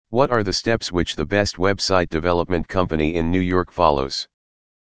What are the steps which the best website development company in New York follows?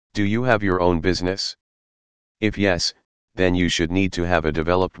 Do you have your own business? If yes, then you should need to have a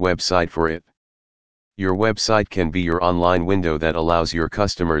developed website for it. Your website can be your online window that allows your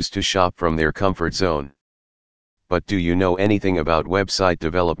customers to shop from their comfort zone. But do you know anything about website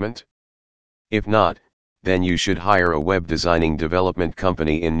development? If not, then you should hire a web designing development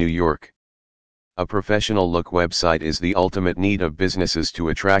company in New York. A professional look website is the ultimate need of businesses to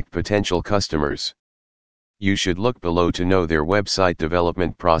attract potential customers. You should look below to know their website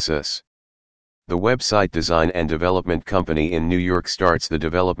development process. The website design and development company in New York starts the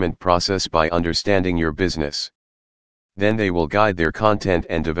development process by understanding your business. Then they will guide their content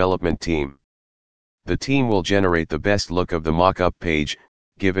and development team. The team will generate the best look of the mock-up page,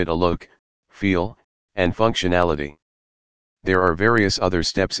 give it a look, feel, and functionality. There are various other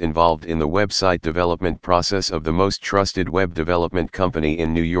steps involved in the website development process of the most trusted web development company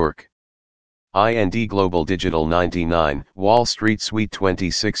in New York. IND Global Digital 99, Wall Street Suite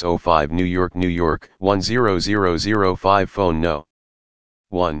 2605 New York, New York, 10005 Phone No.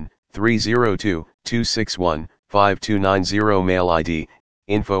 1-302-261-5290 Mail ID,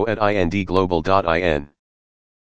 info@indglobal.in